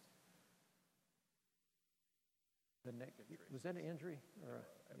 Paul, what's the neck? Was that an injury? Or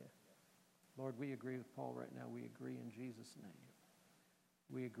yeah. Lord, we agree with Paul right now. We agree in Jesus' name.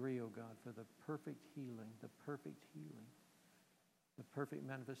 We agree, oh God, for the perfect healing, the perfect healing, the perfect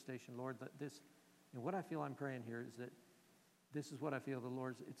manifestation. Lord, that this, and what I feel I'm praying here is that this is what I feel the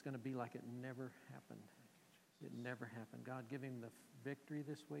Lord's, it's going to be like it never happened. It never happened. God, give him the victory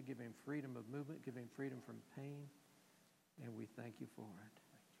this way. Give him freedom of movement. Give him freedom from pain. And we thank you for it.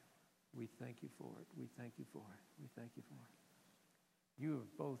 We thank you for it. We thank you for it. We thank you for it.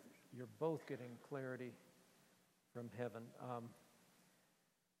 You're both getting clarity from heaven.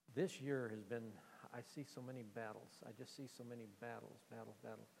 This year has been, I see so many battles. I just see so many battles.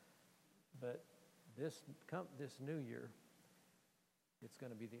 But this new year, it's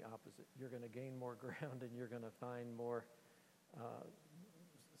going to be the opposite. You're going to gain more ground, and you're going to find more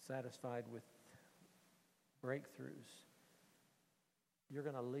satisfied with breakthroughs. You're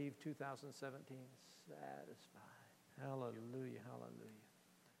going to leave 2017 satisfied. Hallelujah, hallelujah.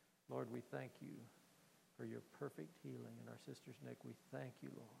 Lord, we thank you for your perfect healing in our sister's neck. We thank you,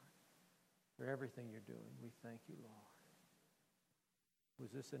 Lord, for everything you're doing. We thank you, Lord.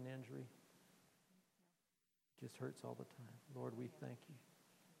 Was this an injury? Just hurts all the time. Lord, we thank you.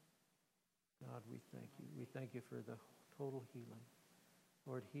 God, we thank you. We thank you for the total healing.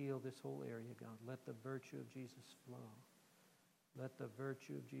 Lord, heal this whole area, God. Let the virtue of Jesus flow. Let the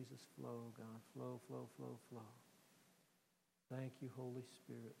virtue of Jesus flow, God. Flow, flow, flow, flow. Thank you, Holy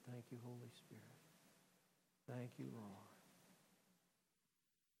Spirit. Thank you, Holy Spirit. Thank you, Lord.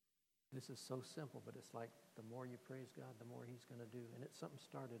 This is so simple, but it's like the more you praise God, the more he's going to do. And it's something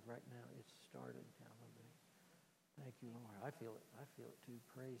started right now. It's started. Hallelujah. Thank you, Lord. I feel it. I feel it too.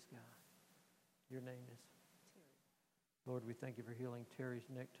 Praise God. Your name is? Terry. Lord, we thank you for healing Terry's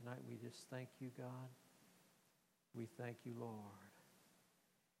neck tonight. We just thank you, God. We thank you, Lord.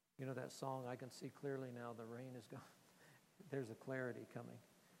 You know that song, I can see clearly now, the rain is gone. There's a clarity coming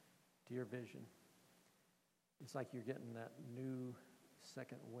to your vision. It's like you're getting that new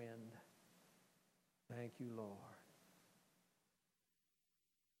second wind. Thank you, Lord.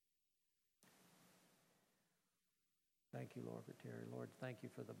 Thank you, Lord, for Terry. Lord, thank you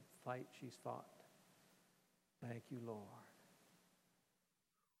for the fight she's fought. Thank you, Lord.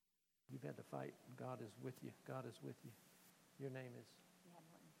 You've had to fight. God is with you. God is with you. Your name is?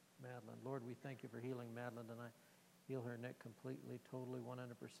 Madeline. Lord, we thank you for healing Madeline tonight. Heal her neck completely, totally, 100%.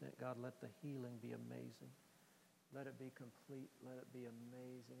 God, let the healing be amazing. Let it be complete. Let it be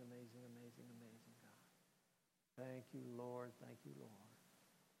amazing, amazing, amazing, amazing, God. Thank you, Lord. Thank you, Lord.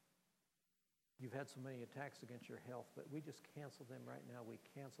 You've had so many attacks against your health, but we just cancel them right now. We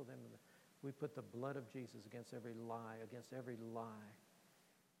cancel them. We put the blood of Jesus against every lie, against every lie.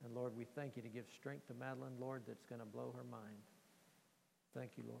 And Lord, we thank you to give strength to Madeline, Lord, that's going to blow her mind.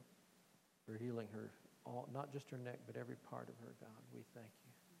 Thank you, Lord, for healing her, all, not just her neck, but every part of her, God. We thank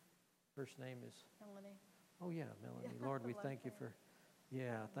you. First name is? Melanie. Oh, yeah, Melanie. Yeah, Lord, we love thank you that. for,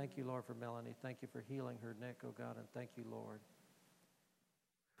 thank you, Lord, for Melanie. Thank you for healing her neck, oh God, and thank you, Lord.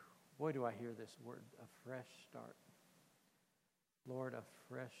 Boy, do I hear this word, a fresh start. Lord, a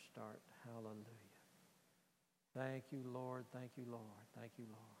fresh start. Hallelujah. Thank you, Lord. Thank you, Lord. Thank you,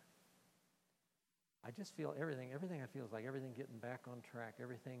 Lord. I just feel everything I feel is like everything getting back on track,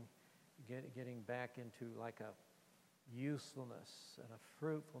 everything getting back into like a usefulness and a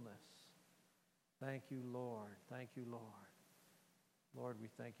fruitfulness. Thank you, Lord. Thank you, Lord. Lord, we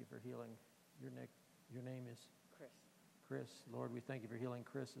thank you for healing your neck. Your name is? Chris. Lord, we thank you for healing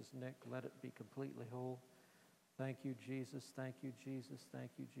Chris's neck. Let it be completely whole. Thank you, Jesus. Thank you, Jesus.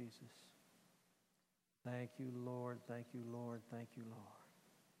 Thank you, Jesus. Thank you, Lord. Thank you, Lord. Thank you, Lord.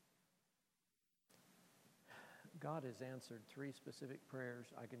 God has answered 3 specific prayers.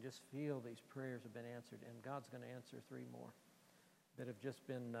 I can just feel these prayers have been answered, and God's going to answer 3 more that have just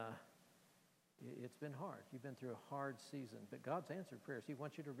been, it's been hard. You've been through a hard season, but God's answered prayers. He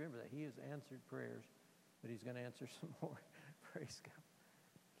wants you to remember that He has answered prayers, but He's going to answer some more. Praise God.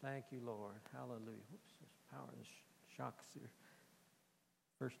 Thank you, Lord. Hallelujah. Whoops, there's power. There's shocks here.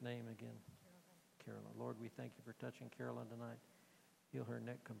 First name again. Carolyn. Lord, we thank you for touching Carolyn tonight. Heal her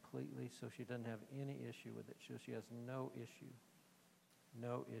neck completely so she doesn't have any issue with it. So she has no issue.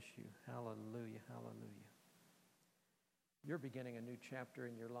 No issue. Hallelujah. Hallelujah. You're beginning a new chapter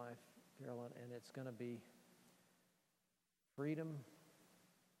in your life, Carolyn, and it's going to be freedom.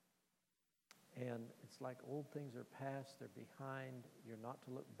 And it's like old things are past, they're behind. You're not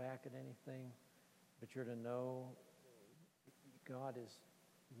to look back at anything, but you're to know God is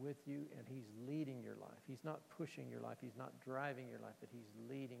with you and He's leading your life. He's not pushing your life. He's not driving your life, but He's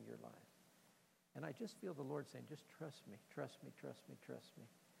leading your life. And I just feel the Lord saying, just trust me, trust me, trust me, trust me.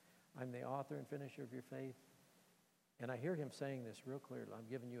 I'm the author and finisher of your faith. And I hear Him saying this real clearly. I'm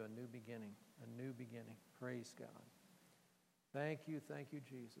giving you a new beginning, a new beginning. Praise God. Thank you,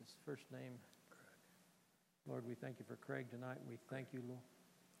 Jesus. First name, Craig. Lord, we thank you for Craig tonight. We thank you, Lord.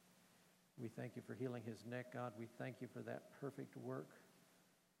 We thank you for healing his neck, God. We thank you for that perfect work.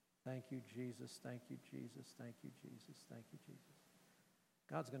 Thank you, Jesus. Thank you, Jesus. Thank you, Jesus. Thank you, Jesus.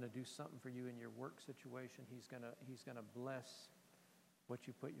 God's going to do something for you in your work situation. He's going to bless what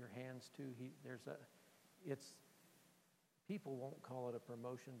you put your hands to. People won't call it a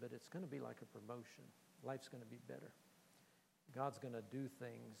promotion, but it's going to be like a promotion. Life's going to be better. God's going to do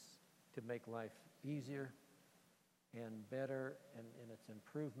things to make life easier and better, and its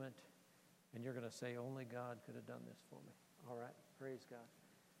improvement. And you're going to say, only God could have done this for me. All right, praise God.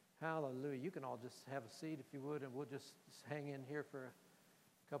 Hallelujah. You can all just have a seat if you would, and we'll just hang in here for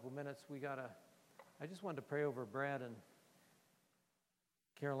a couple minutes. I just wanted to pray over Brad and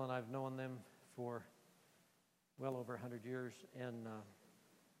Carolyn. I've known them for well over 100 years. And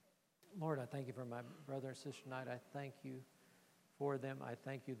Lord, I thank you for my brother and sister tonight. I thank you for them. I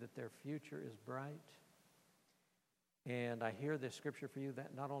thank you that their future is bright. And I hear this scripture for you,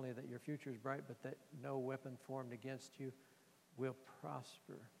 that not only that your future is bright, but that no weapon formed against you will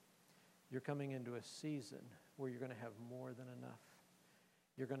prosper. You're coming into a season where you're going to have more than enough.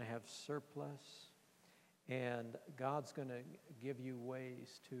 You're going to have surplus. And God's going to give you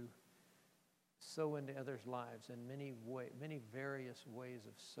ways to sow into others' lives in many various ways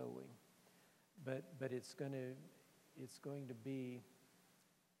of sowing. But it's going to be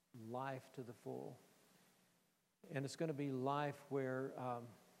life to the full. And it's going to be life where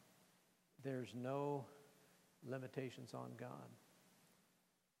there's no limitations on God.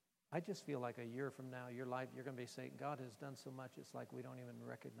 I just feel like a year from now, your life, you're going to be saying, God has done so much, it's like we don't even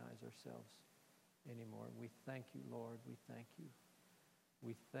recognize ourselves anymore. We thank you, Lord. We thank you.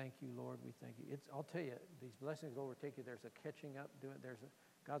 We thank you, Lord. We thank you. I'll tell you, these blessings will overtake you. There's a catching up.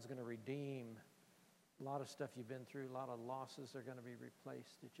 God's going to redeem a lot of stuff you've been through. A lot of losses are going to be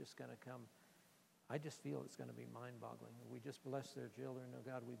replaced. It's just going to come. I just feel it's going to be mind-boggling. We just bless their children. Oh,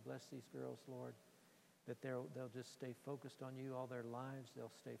 God, we bless these girls, Lord, that they'll just stay focused on you all their lives. They'll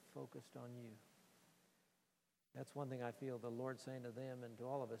stay focused on you. That's one thing I feel the Lord saying to them and to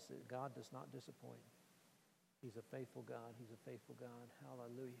all of us, that God does not disappoint. He's a faithful God. He's a faithful God.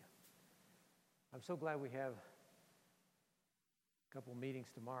 Hallelujah. I'm so glad we have a couple meetings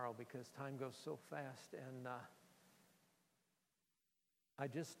tomorrow because time goes so fast. And I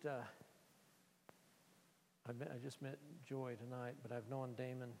just met Joy tonight, but I've known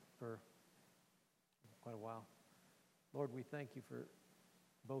Damon for quite a while. Lord, we thank you for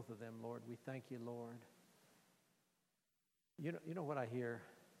both of them, Lord. We thank you, Lord. You know what I hear?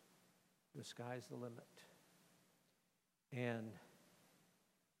 The sky's the limit. And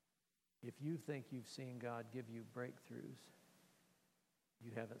if you think you've seen God give you breakthroughs,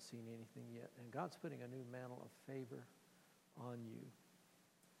 you haven't seen anything yet. And God's putting a new mantle of favor on you.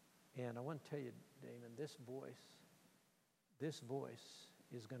 And I want to tell you, Damon, this voice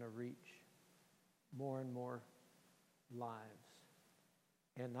is going to reach more and more lives.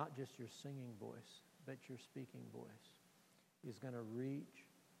 And not just your singing voice, but your speaking voice is going to reach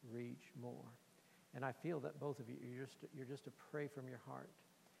more. And I feel that both of you, you're just to pray from your heart,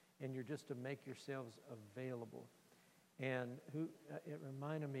 and you're just to make yourselves available. And it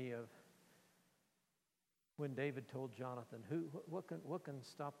reminded me of when David told Jonathan, what can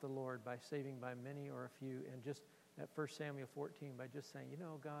stop the Lord by saving by many or a few? And just at 1 Samuel 14, by just saying,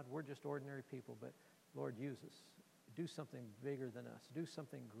 God, we're just ordinary people, but Lord, use us. Do something bigger than us. Do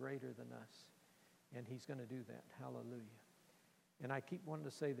something greater than us. And he's going to do that. Hallelujah. And I keep wanting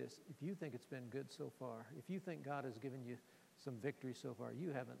to say this. If you think it's been good so far, if you think God has given you some victory so far, you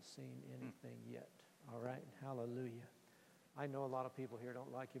haven't seen anything yet. All right? Hallelujah. I know a lot of people here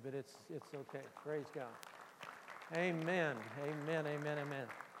don't like you, but it's okay. Praise God. Amen. Amen. Amen. Amen.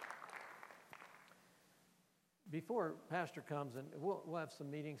 Before Pastor comes, and we'll have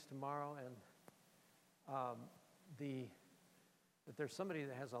some meetings tomorrow, and that there's somebody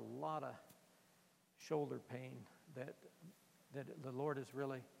that has a lot of shoulder pain that the Lord is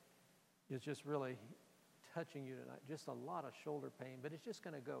just really touching you tonight. Just a lot of shoulder pain, but it's just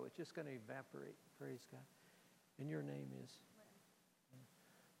going to go. It's just going to evaporate. Praise God. And your name is? Lynn.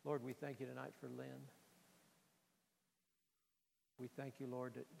 Lord, we thank you tonight for Lynn. We thank you,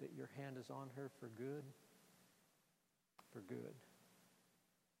 Lord, that your hand is on her for good. For good.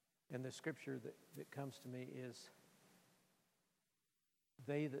 And the scripture that comes to me is,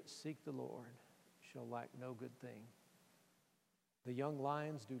 they that seek the Lord shall lack no good thing. The young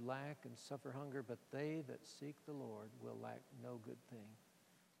lions do lack and suffer hunger, but they that seek the Lord will lack no good thing.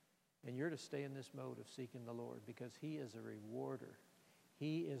 And you're to stay in this mode of seeking the Lord, because he is a rewarder.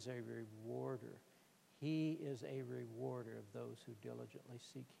 He is a rewarder. He is a rewarder of those who diligently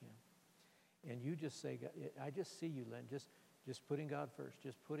seek him. And you just say, I just see you, Lynn, just putting God first,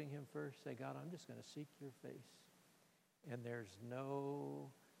 just putting him first. Say, God, I'm just going to seek your face. And there's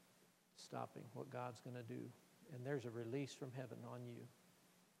no stopping what God's going to do. And there's a release from heaven on you.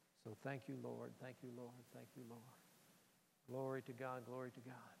 So thank you, Lord. Thank you, Lord. Thank you, Lord. Glory to God. Glory to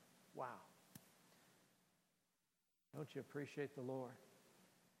God. Wow. Don't you appreciate the Lord?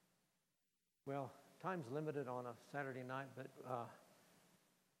 Well, time's limited on a Saturday night, but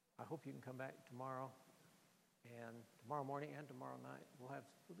I hope you can come back tomorrow and tomorrow morning and tomorrow night. We'll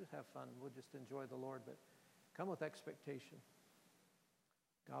just have fun. We'll just enjoy the Lord, but come with expectation.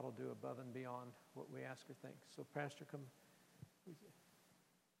 God will do above and beyond what we ask or think. So, Pastor, come.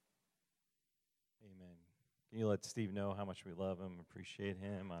 Amen. Can you let Steve know how much we love him, appreciate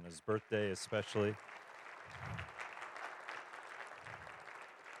him on his birthday especially?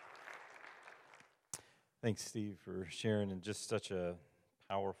 Thanks, Steve, for sharing in just such a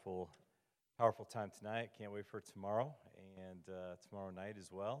powerful time tonight. Can't wait for tomorrow and tomorrow night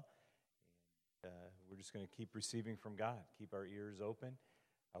as well. And we're just going to keep receiving from God, keep our ears open.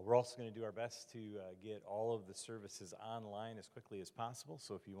 We're also going to do our best to get all of the services online as quickly as possible.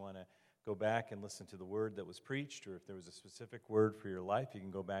 So if you want to go back and listen to the word that was preached, or if there was a specific word for your life, you can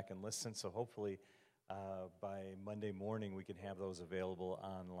go back and listen. So hopefully by Monday morning we can have those available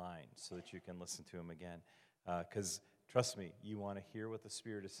online so that you can listen to them again. Because trust me, you want to hear what the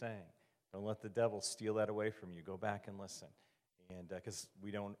Spirit is saying. Don't let the devil steal that away from you. Go back and listen. And because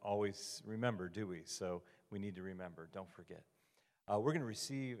we don't always remember, do we? So we need to remember. Don't forget. We're going to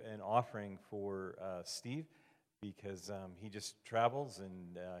receive an offering for Steve, because he just travels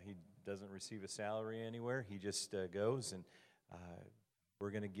and he doesn't receive a salary anywhere. He just goes, and we're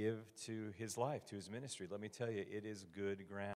going to give to his life, to his ministry. Let me tell you, it is good ground.